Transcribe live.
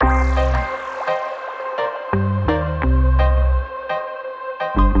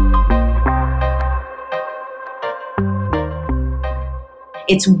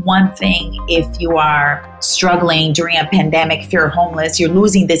It's one thing if you are struggling during a pandemic, if you're homeless, you're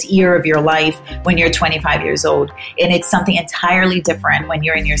losing this year of your life when you're 25 years old. And it's something entirely different when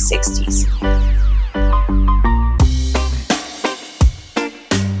you're in your 60s.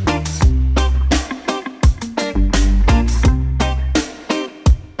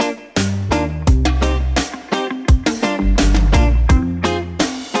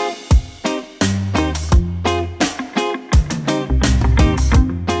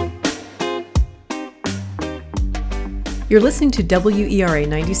 You're listening to WERA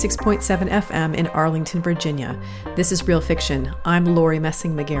 96.7 FM in Arlington, Virginia. This is Real Fiction. I'm Lori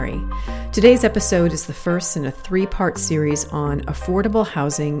Messing-McGarry. Today's episode is the first in a three-part series on affordable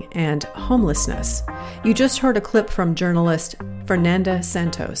housing and homelessness. You just heard a clip from journalist Fernanda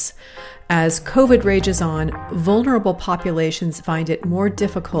Santos. As COVID rages on, vulnerable populations find it more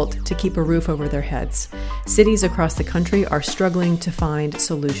difficult to keep a roof over their heads. Cities across the country are struggling to find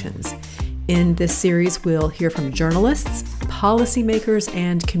solutions. In this series, we'll hear from journalists, policymakers,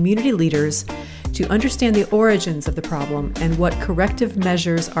 and community leaders to understand the origins of the problem and what corrective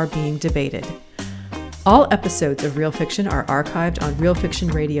measures are being debated. All episodes of Real Fiction are archived on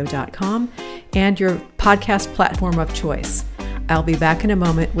realfictionradio.com and your podcast platform of choice. I'll be back in a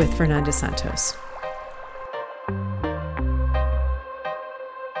moment with Fernanda Santos.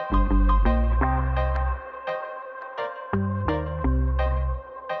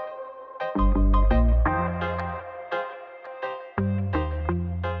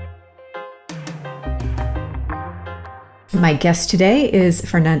 My guest today is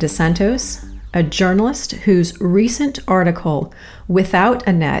Fernanda Santos, a journalist whose recent article, Without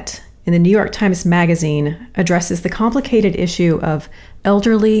a Net, in the New York Times Magazine addresses the complicated issue of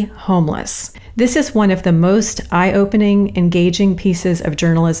elderly homeless. This is one of the most eye-opening, engaging pieces of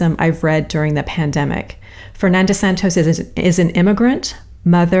journalism I've read during the pandemic. Fernanda Santos is an immigrant,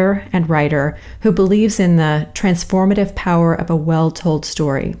 mother, and writer who believes in the transformative power of a well-told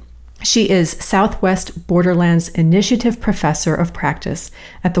story. She is Southwest Borderlands Initiative Professor of Practice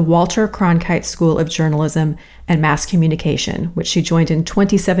at the Walter Cronkite School of Journalism and Mass Communication, which she joined in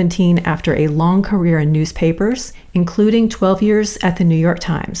 2017 after a long career in newspapers, including 12 years at the New York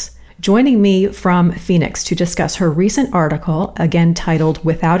Times. Joining me from Phoenix to discuss her recent article, again titled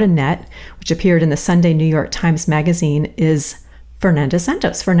Without a Net, which appeared in the Sunday New York Times Magazine, is Fernanda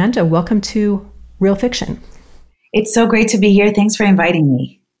Santos. Fernanda, welcome to Real Fiction. It's so great to be here. Thanks for inviting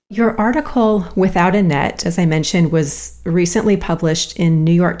me. Your article, Without a Net, as I mentioned, was recently published in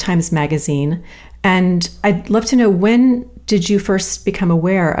New York Times Magazine. And I'd love to know, when did you first become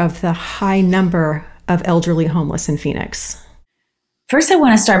aware of the high number of elderly homeless in Phoenix? First, I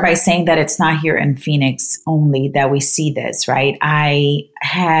want to start by saying that it's not here in Phoenix only that we see this, right? I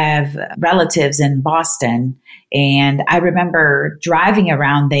have relatives in Boston, and I remember driving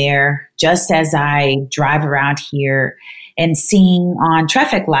around there just as I drive around here and seeing on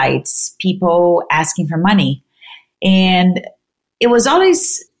traffic lights people asking for money. And it was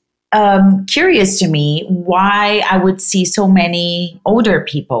always curious to me why I would see so many older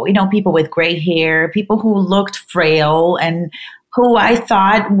people, people with gray hair, people who looked frail and who I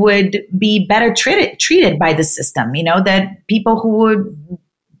thought would be better treated by the system, that people who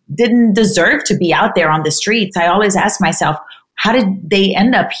didn't deserve to be out there on the streets. I always ask myself, how did they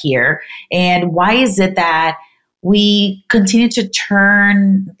end up here? And why is it that we continue to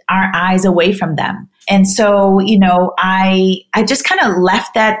turn our eyes away from them? And so, I just kind of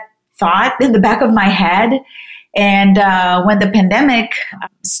left that thought in the back of my head. And when the pandemic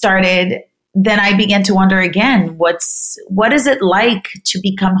started, then I began to wonder again, what is it like to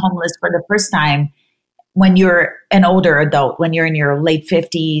become homeless for the first time when you're an older adult, when you're in your late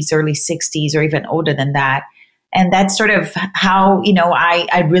 50s, early 60s, or even older than that? And that's sort of how,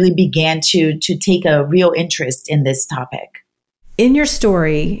 I really began to take a real interest in this topic. In your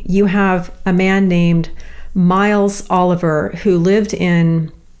story, you have a man named Miles Oliver who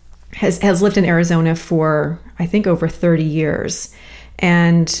has lived in Arizona for, I think, over 30 years.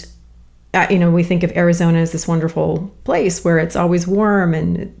 And, we think of Arizona as this wonderful place where it's always warm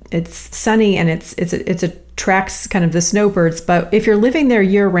and it's sunny and it attracts kind of the snowbirds. But if you're living there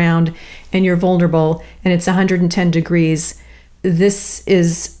year round and you're vulnerable and it's 110 degrees, this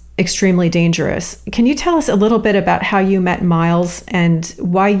is extremely dangerous. Can you tell us a little bit about how you met Miles and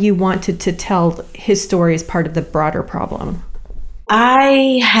why you wanted to tell his story as part of the broader problem?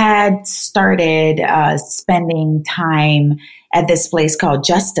 I had started spending time at this place called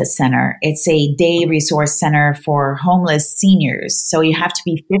Justice Center. It's a day resource center for homeless seniors. So you have to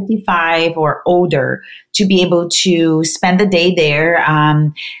be 55 or older to be able to spend the day there,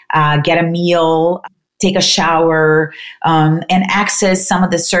 get a meal, take a shower, and access some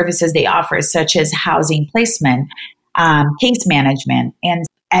of the services they offer, such as housing placement, case management. And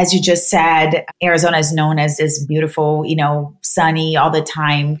as you just said, Arizona is known as this beautiful, sunny all the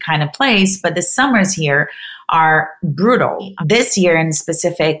time kind of place, but the summers here are brutal. This year in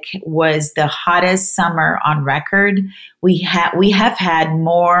specific was the hottest summer on record. We have had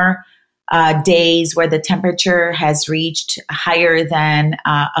more days where the temperature has reached higher than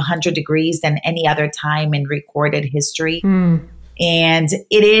 100 degrees than any other time in recorded history. And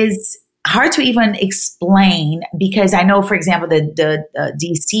it is hard to even explain, because I know, for example, the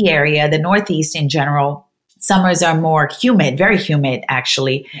DC area, the Northeast in general, summers are more humid, very humid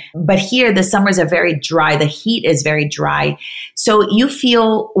actually. But here the summers are very dry. The heat is very dry. So you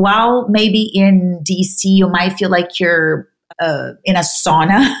feel, while maybe in DC you might feel like you're in a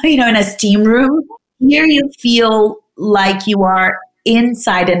sauna, in a steam room, here you feel like you are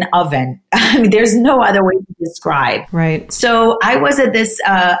inside an oven. I mean, there's no other way to describe. Right. So I was at this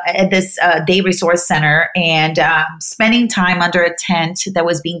day resource center and spending time under a tent that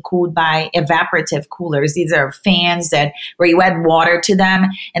was being cooled by evaporative coolers. These are fans where you add water to them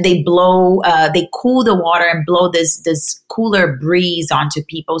and they blow, they cool the water and blow this cooler breeze onto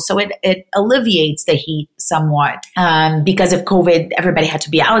people. So it alleviates the heat somewhat. Because of COVID, everybody had to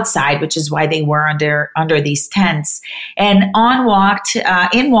be outside, which is why they were under these tents. And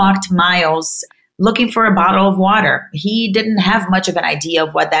in walked Miles looking for a bottle of water. He didn't have much of an idea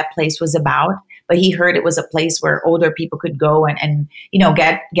of what that place was about, but he heard it was a place where older people could go and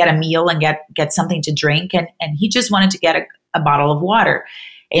get a meal and get something to drink. And he just wanted to get a bottle of water.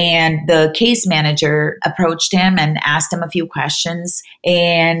 And the case manager approached him and asked him a few questions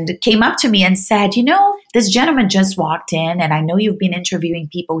and came up to me and said, this gentleman just walked in and I know you've been interviewing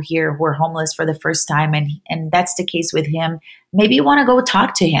people here who are homeless for the first time and that's the case with him. Maybe you want to go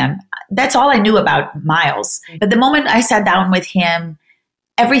talk to him. That's all I knew about Miles. But the moment I sat down with him,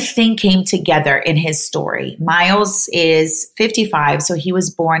 everything came together in his story. Miles is 55, so he was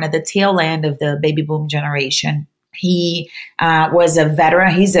born at the tail end of the baby boom generation. He was a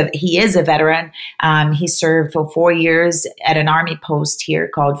veteran. He is a veteran. He served for 4 years at an army post here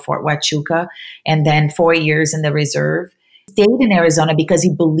called Fort Huachuca, and then 4 years in the reserve. Stayed in Arizona because he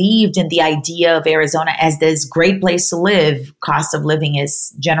believed in the idea of Arizona as this great place to live. Cost of living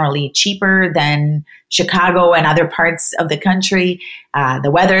is generally cheaper than Chicago and other parts of the country.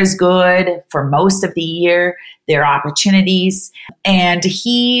 The weather is good for most of the year. There are opportunities, and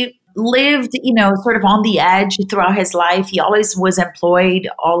he lived, sort of on the edge throughout his life. He always was employed,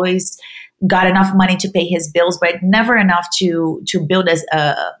 always got enough money to pay his bills, but never enough to build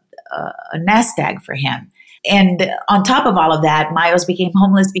a nest egg for him. And on top of all of that, Miles became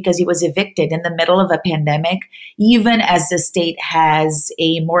homeless because he was evicted in the middle of a pandemic, even as the state has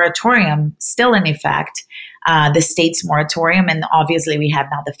a moratorium still in effect, the state's moratorium. And obviously we have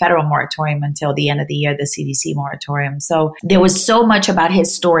now the federal moratorium until the end of the year, the CDC moratorium. So there was so much about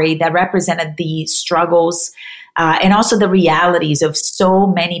his story that represented the struggles and also the realities of so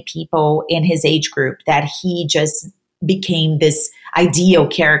many people in his age group that he just became this ideal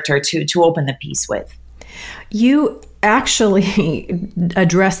character to open the piece with. You actually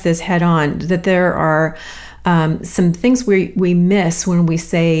address this head on, that there are some things we miss when we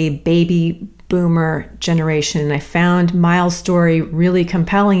say baby boomer generation. And I found Miles' story really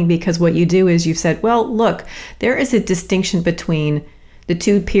compelling because what you do is you've said, well, look, there is a distinction between the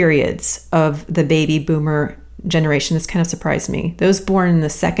two periods of the baby boomer generation. This kind of surprised me. Those born in the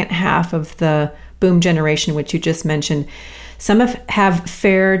second half of the boom generation, which you just mentioned, some have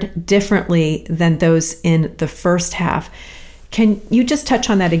fared differently than those in the first half. Can you just touch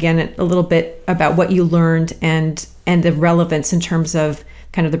on that again a little bit about what you learned and the relevance in terms of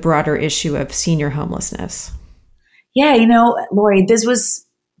kind of the broader issue of senior homelessness? Yeah, Lori, this was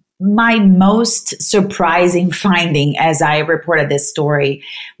my most surprising finding as I reported this story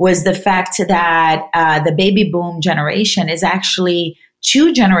was the fact that the baby boom generation is actually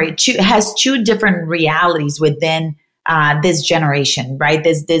has two different realities within this generation, right?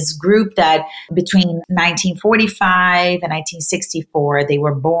 This group that between 1945 and 1964, they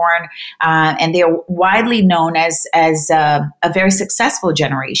were born, and they're widely known as a very successful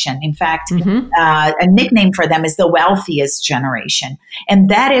generation. In fact, a nickname for them is the wealthiest generation. And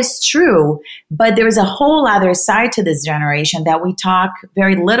that is true, but there's a whole other side to this generation that we talk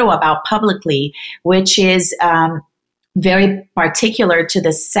very little about publicly, which is very particular to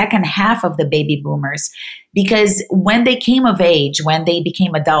the second half of the baby boomers. Because when they came of age, when they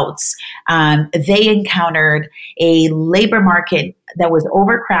became adults, they encountered a labor market that was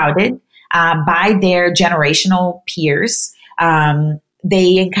overcrowded by their generational peers.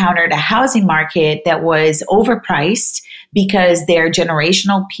 they encountered a housing market that was overpriced because their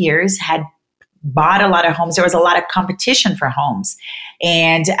generational peers had bought a lot of homes. There was a lot of competition for homes,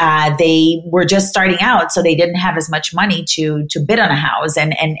 and they were just starting out, so they didn't have as much money to bid on a house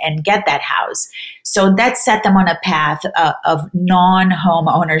and get that house. So that set them on a path of non-home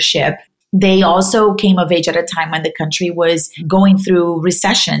ownership. They also came of age at a time when the country was going through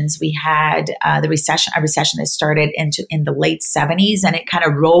recessions. We had a recession that started in the late 70s, and it kind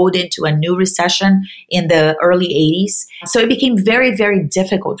of rolled into a new recession in the early 80s. So it became very, very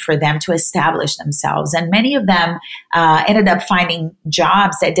difficult for them to establish themselves. And many of them ended up finding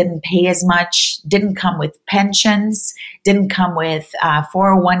jobs that didn't pay as much, didn't come with pensions, didn't come with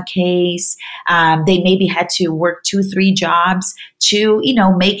 401ks. They maybe had to work 2-3 jobs to,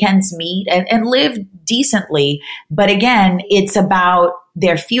 make ends meet and live decently. But again, it's about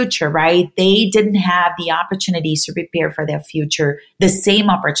their future, right? They didn't have the opportunities to prepare for their future, the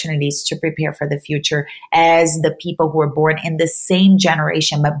same opportunities to prepare for the future as the people who were born in the same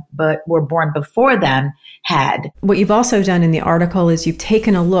generation, but were born before them had. What you've also done in the article is you've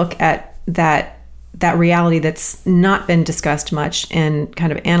taken a look at that reality that's not been discussed much and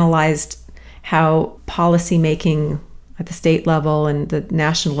kind of analyzed how policymaking at the state level and the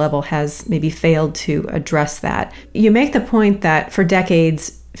national level has maybe failed to address that. You make the point that for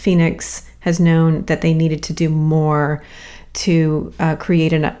decades, Phoenix has known that they needed to do more to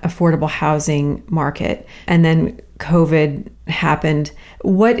create an affordable housing market. And then COVID happened.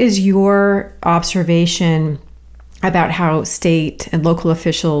 What is your observation about how state and local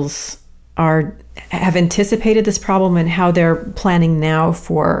officials have anticipated this problem and how they're planning now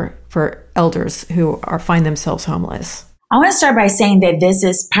for elders who find themselves homeless? I want to start by saying that this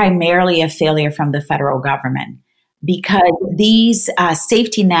is primarily a failure from the federal government, because these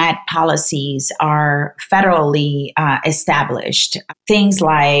safety net policies are federally established. Things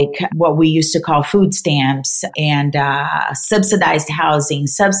like what we used to call food stamps and subsidized housing,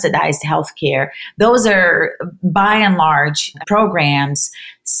 subsidized healthcare. Those are, by and large, programs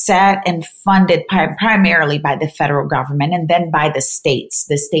set and funded primarily by the federal government and then by the states.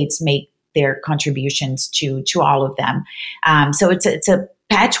 The states make their contributions to all of them. So it's a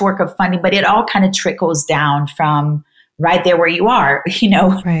patchwork of funding, but it all kind of trickles down from right there where you are,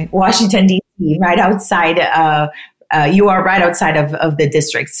 right. Washington, D.C., right outside, you are right outside of the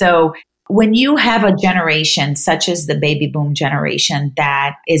district. So when you have a generation such as the baby boom generation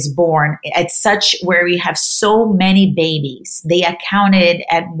that is born at such where we have so many babies, they accounted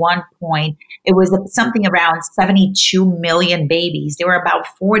at one point, it was something around 72 million babies. They were about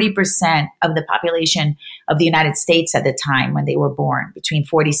 40% of the population of the United States at the time when they were born, between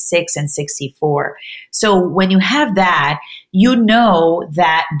 46 and 64. So when you have that, you know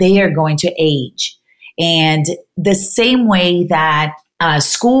that they are going to age. And the same way that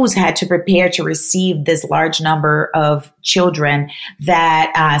schools had to prepare to receive this large number of children,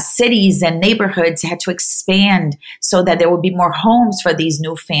 that cities and neighborhoods had to expand so that there would be more homes for these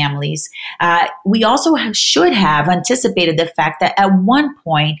new families. We also should have anticipated the fact that at one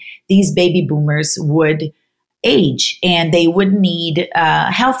point, these baby boomers would age and they would need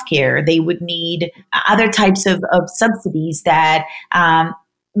health care. They would need other types of subsidies that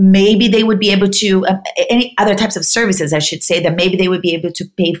maybe they would be able to, any other types of services, I should say, that maybe they would be able to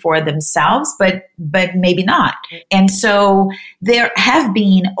pay for themselves, but maybe not. And so there have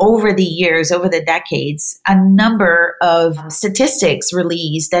been, over the years, over the decades, a number of statistics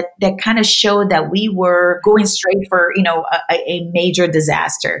released that kind of showed that we were going straight for, a major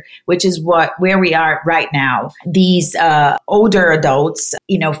disaster, which is where we are right now. These older adults,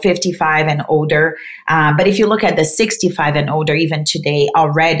 55 and older, but if you look at the 65 and older, even today,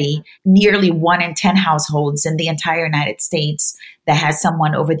 already, nearly 1 in 10 households in the entire United States that has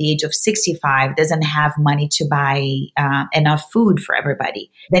someone over the age of 65 doesn't have money to buy enough food for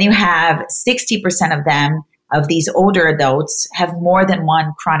everybody. Then you have 60% of them, of these older adults, have more than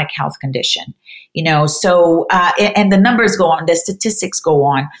one chronic health condition. So, and the numbers go on, the statistics go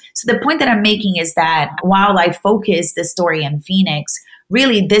on. So the point that I'm making is that while I focus the story in Phoenix,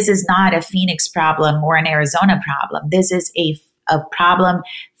 really this is not a Phoenix problem or an Arizona problem. This is a problem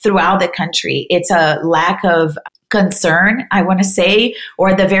throughout the country. It's a lack of concern, I want to say, or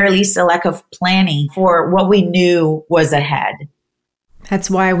at the very least, a lack of planning for what we knew was ahead. That's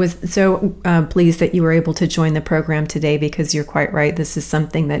why I was so pleased that you were able to join the program today, because you're quite right. This is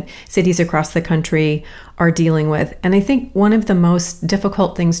something that cities across the country are dealing with. And I think one of the most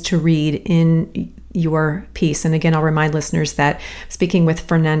difficult things to read in your piece, and again, I'll remind listeners that speaking with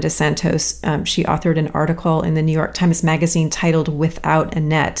Fernanda Santos, she authored an article in the New York Times Magazine titled "Without a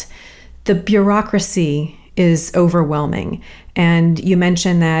Net." The bureaucracy is overwhelming. And you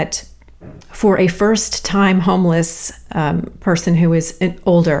mentioned that for a first-time homeless person who is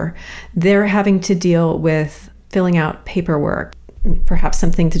older, they're having to deal with filling out paperwork, perhaps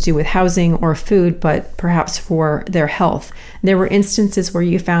something to do with housing or food, but perhaps for their health. There were instances where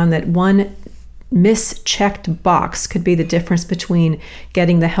you found that one mischecked box could be the difference between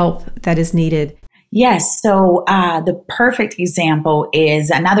getting the help that is needed. Yes. So the perfect example is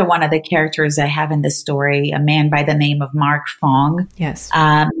another one of the characters I have in the story, a man by the name of Mark Fong. Yes.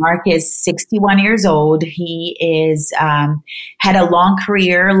 Mark is 61 years old. He is had a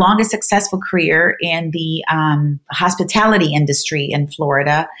longest successful career in the hospitality industry in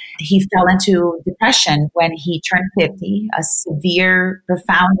Florida. He fell into depression when he turned 50, a severe,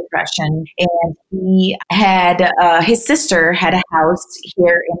 profound depression. And he had his sister had a house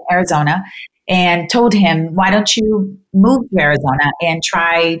here in Arizona, and told him, why don't you move to Arizona and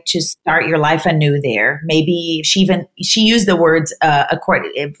try to start your life anew there? Maybe she used the words,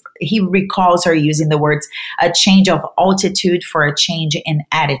 he recalls her using the words, a change of altitude for a change in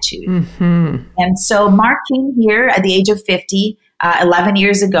attitude. Mm-hmm. And so Mark came here at the age of 50, 11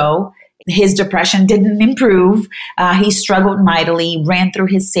 years ago. His depression didn't improve. He struggled mightily, ran through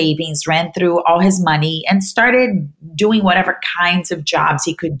his savings, ran through all his money, and started doing whatever kinds of jobs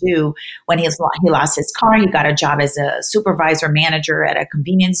he could do. When he lost his car, he got a job as a supervisor manager at a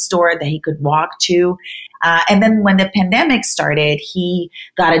convenience store that he could walk to. And then when the pandemic started, he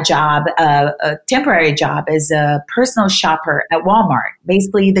got a job, a temporary job as a personal shopper at Walmart.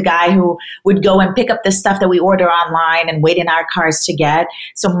 Basically, the guy who would go and pick up the stuff that we order online and wait in our cars to get.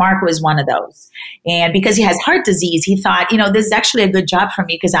 So Mark was one of those. And because he has heart disease, he thought, this is actually a good job for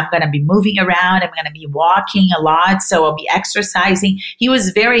me because I'm going to be moving around. I'm going to be walking a lot. So I'll be exercising. He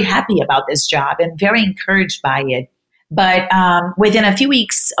was very happy about this job and very encouraged by it. But within a few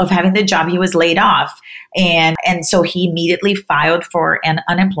weeks of having the job, he was laid off. And so he immediately filed for an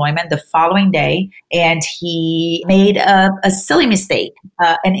unemployment the following day. And he made a silly mistake,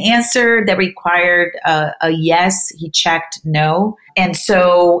 an answer that required a yes. He checked no. And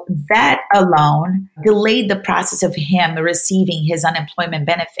so that alone delayed the process of him receiving his unemployment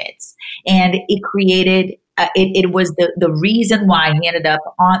benefits. And it created, it was the reason why he ended up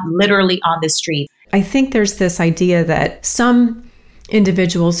literally on the street. I think there's this idea that some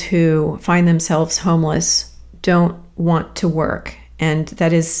individuals who find themselves homeless don't want to work. And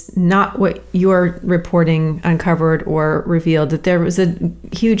that is not what your reporting uncovered or revealed, that there was a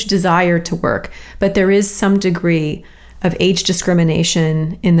huge desire to work. But there is some degree of age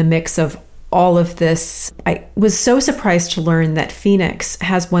discrimination in the mix of all of this. I was so surprised to learn that Phoenix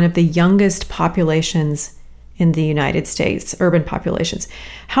has one of the youngest populations in the United States, urban populations.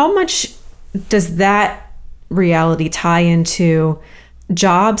 How much does that reality tie into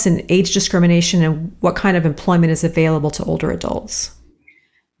jobs and age discrimination and what kind of employment is available to older adults?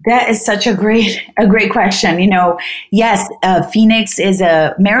 That is such a great question. Yes, Phoenix is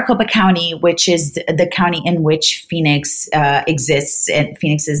Maricopa County, which is the county in which Phoenix exists. And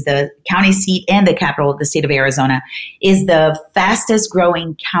Phoenix is the county seat and the capital of the state of Arizona, is the fastest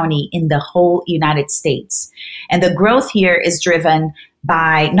growing county in the whole United States. And the growth here is driven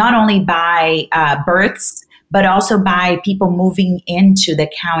by not only by births, but also by people moving into the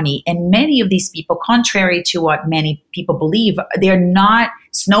county. And many of these people, contrary to what many people believe, they're not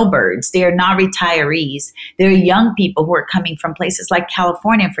snowbirds. They are not retirees. They're young people who are coming from places like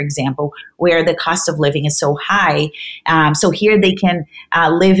California, for example, where the cost of living is so high. So here they can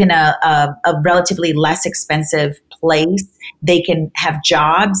live in a relatively less expensive place. They can have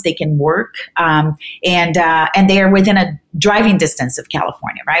jobs, they can work, and they are within a driving distance of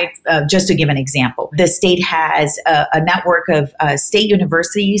California, right? Just to give an example, the state has a network of state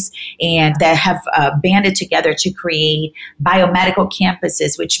universities and that have banded together to create biomedical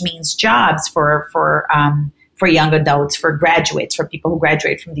campuses, which means jobs for young adults, for graduates, for people who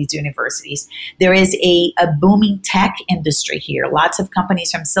graduate from these universities. There is a booming tech industry here. Lots of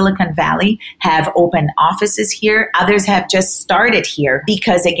companies from Silicon Valley have opened offices here. Others have just started here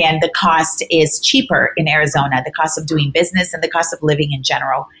because, again, the cost is cheaper in Arizona, the cost of doing business and the cost of living in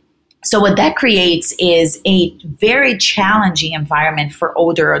general. So what that creates is a very challenging environment for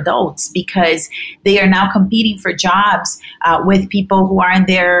older adults because they are now competing for jobs with people who are in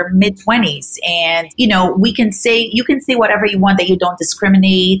their mid-20s. And, you can say whatever you want, that you don't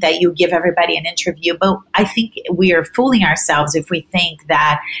discriminate, that you give everybody an interview. But I think we are fooling ourselves if we think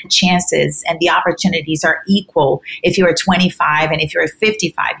that chances and the opportunities are equal if you're 25 and if you're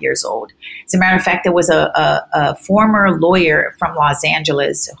 55 years old. As a matter of fact, there was a former lawyer from Los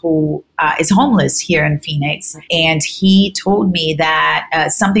Angeles who who is homeless here in Phoenix. And he told me that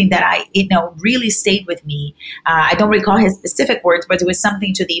something that really stayed with me. I don't recall his specific words, but it was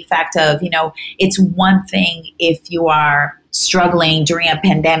something to the effect of, it's one thing if you are struggling during a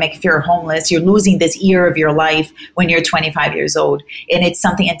pandemic, if you're homeless, you're losing this year of your life when you're 25 years old. And it's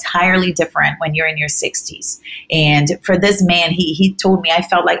something entirely different when you're in your 60s. And for this man, he told me, I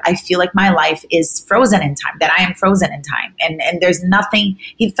feel like my life is frozen in time, that I am frozen in time. And there's nothing,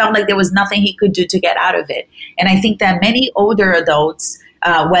 he felt like there was nothing he could do to get out of it. And I think that many older adults,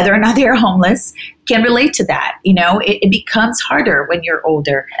 whether or not they're homeless, can relate to that. It becomes harder when you're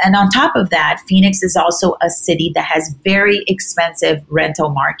older. And on top of that, Phoenix is also a city that has very expensive rental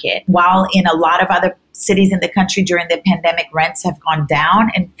market. While in a lot of other cities in the country during the pandemic, rents have gone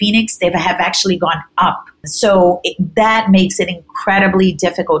down. In Phoenix, they have actually gone up. So that makes it incredibly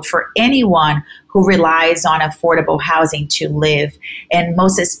difficult for anyone who relies on affordable housing to live. And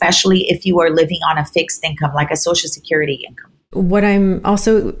most especially if you are living on a fixed income, like a Social Security income. What I'm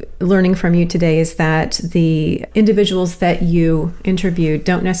also learning from you today is that the individuals that you interviewed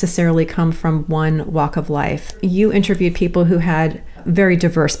don't necessarily come from one walk of life. You interviewed people who had very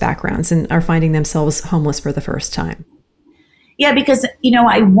diverse backgrounds and are finding themselves homeless for the first time. Yeah, because,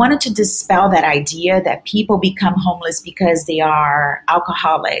 I wanted to dispel that idea that people become homeless because they are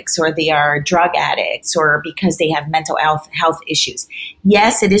alcoholics or they are drug addicts or because they have mental health issues.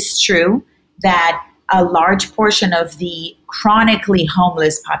 Yes, it is true that a large portion of the chronically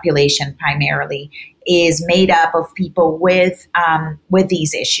homeless population primarily is made up of people with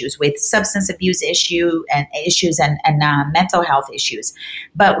these issues, with substance abuse issues and mental health issues.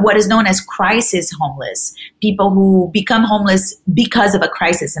 But what is known as crisis homeless, people who become homeless because of a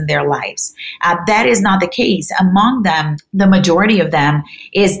crisis in their lives, that is not the case. Among them, the majority of them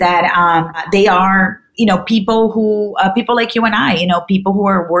is that they are people like you and I, people who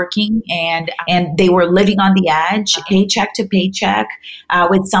are working and they were living on the edge, paycheck to paycheck,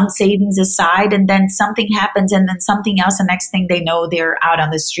 with some savings aside, and then something happens and then something else. The next thing they know, they're out on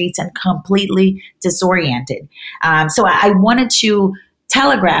the streets and completely disoriented. So I wanted to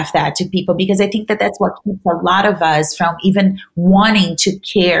telegraph that to people because I think that that's what keeps a lot of us from even wanting to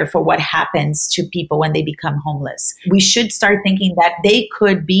care for what happens to people when they become homeless. We should start thinking that they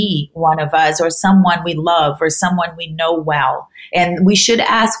could be one of us or someone we love or someone we know well. And we should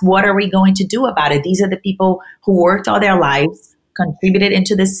ask, what are we going to do about it? These are the people who worked all their lives, contributed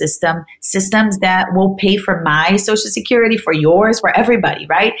into the systems that will pay for my Social Security, for yours, for everybody,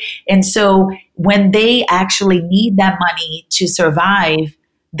 right? And so when they actually need that money to survive,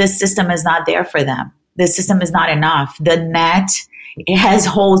 the system is not there for them. The system is not enough. The net, it has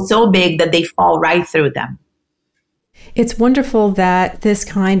holes so big that they fall right through them. It's wonderful that this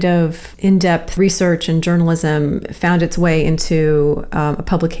kind of in-depth research and journalism found its way into a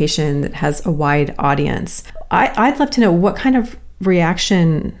publication that has a wide audience. I'd love to know, what kind of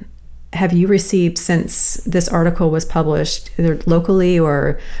reaction have you received since this article was published, either locally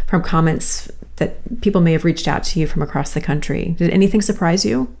or from comments that people may have reached out to you from across the country? Did anything surprise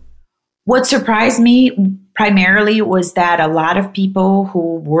you? What surprised me primarily was that a lot of people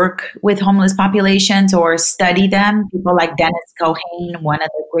who work with homeless populations or study them, people like Dennis Cohane, one of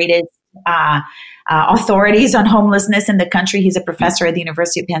the greatest authorities on homelessness in the country. He's a professor at the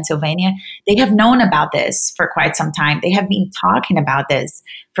University of Pennsylvania. They have known about this for quite some time. They have been talking about this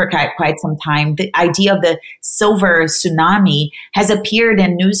for quite some time. The idea of the silver tsunami has appeared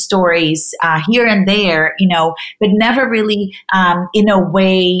in news stories here and there, but never really in a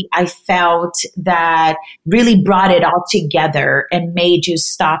way I felt that really brought it all together and made you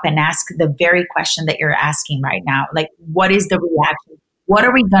stop and ask the very question that you're asking right now. Like, what is the reaction? What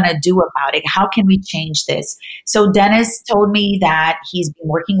are we going to do about it? How can we change this? So Dennis told me that he's been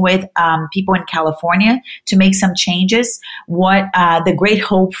working with people in California to make some changes. What the great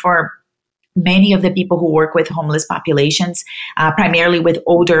hope for many of the people who work with homeless populations, primarily with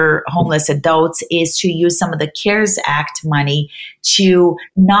older homeless adults, is to use some of the CARES Act money to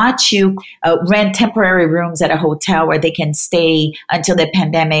not to rent temporary rooms at a hotel where they can stay until the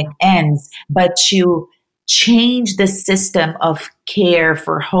pandemic ends, but to change the system of care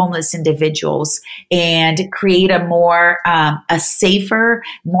for homeless individuals and create a more a safer,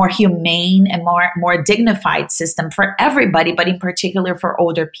 more humane, and more dignified system for everybody, but in particular for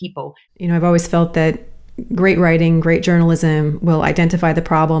older people. I've always felt that great writing, great journalism will identify the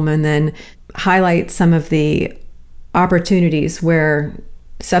problem and then highlight some of the opportunities where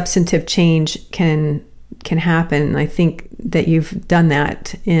substantive change can happen. I think that you've done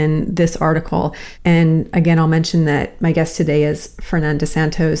that in this article. And again, I'll mention that my guest today is Fernanda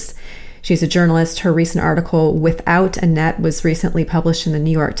Santos. She's a journalist. Her recent article, Without a Net, was recently published in the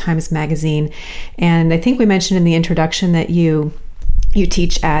New York Times Magazine. And I think we mentioned in the introduction that you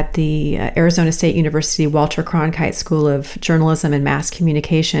teach at the Arizona State University Walter Cronkite School of Journalism and Mass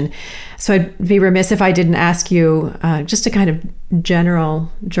Communication. So I'd be remiss if I didn't ask you just a kind of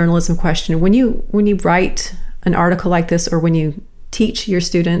general journalism question. When you write an article like this, or when you teach your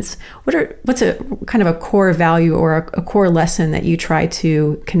students, what's a kind of a core value or a core lesson that you try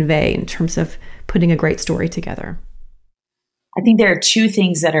to convey in terms of putting a great story together? I think there are two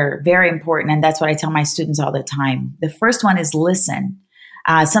things that are very important, and that's what I tell my students all the time. The first one is listen.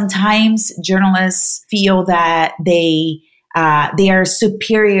 Sometimes journalists feel that they are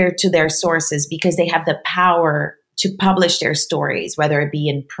superior to their sources because they have the power to publish their stories, whether it be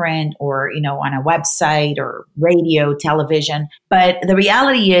in print or, on a website or radio, television. But the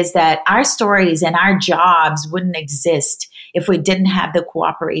reality is that our stories and our jobs wouldn't exist if we didn't have the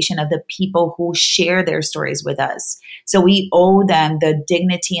cooperation of the people who share their stories with us. So we owe them the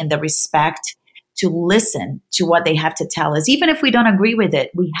dignity and the respect to listen to what they have to tell us. Even if we don't agree with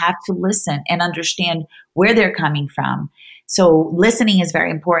it, we have to listen and understand where they're coming from. So listening is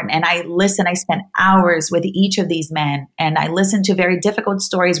very important. And I spent hours with each of these men, and I listened to very difficult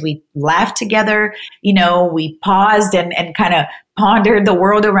stories. We laughed together, we paused and kind of pondered the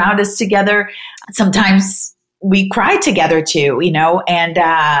world around us together. Sometimes we cried together too, and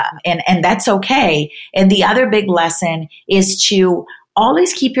that's okay. And the other big lesson is to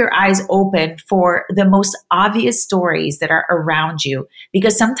always keep your eyes open for the most obvious stories that are around you,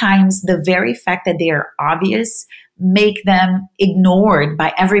 because sometimes the very fact that they are obvious make them ignored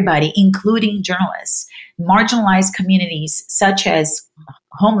by everybody, including journalists. Marginalized communities, such as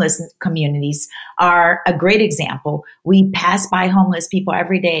homeless communities, are a great example. We pass by homeless people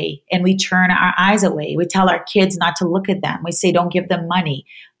every day and we turn our eyes away. We tell our kids not to look at them. We say, don't give them money.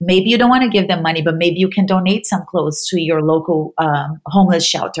 Maybe you don't want to give them money, but maybe you can donate some clothes to your local homeless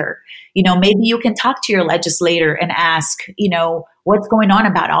shelter. Maybe you can talk to your legislator and ask, what's going on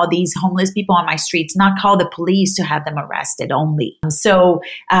about all these homeless people on my streets, not call the police to have them arrested only. So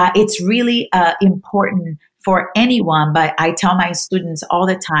it's really important for anyone, but I tell my students all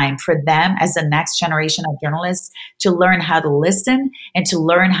the time, for them as the next generation of journalists, to learn how to listen and to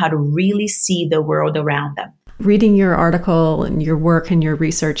learn how to really see the world around them. Reading your article and your work and your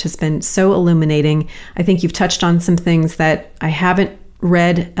research has been so illuminating. I think you've touched on some things that I haven't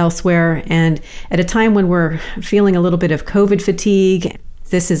read elsewhere. And at a time when we're feeling a little bit of COVID fatigue,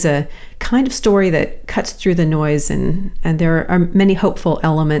 this is a kind of story that cuts through the noise, and there are many hopeful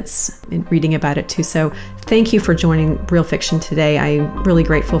elements in reading about it too. So thank you for joining Real Fiction today. I'm really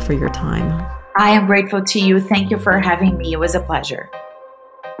grateful for your time. I am grateful to you. Thank you for having me. It was a pleasure.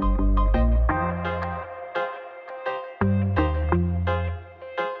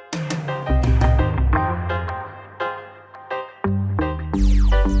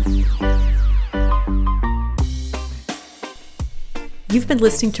 You've been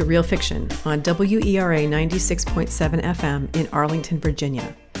listening to Real Fiction on WERA 96.7 FM in Arlington,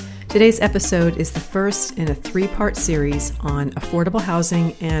 Virginia. Today's episode is the first in a 3-part series on affordable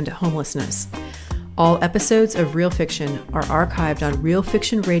housing and homelessness. All episodes of Real Fiction are archived on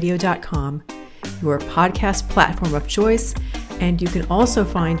realfictionradio.com, your podcast platform of choice, and you can also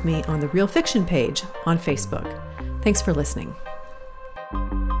find me on the Real Fiction page on Facebook. Thanks for listening.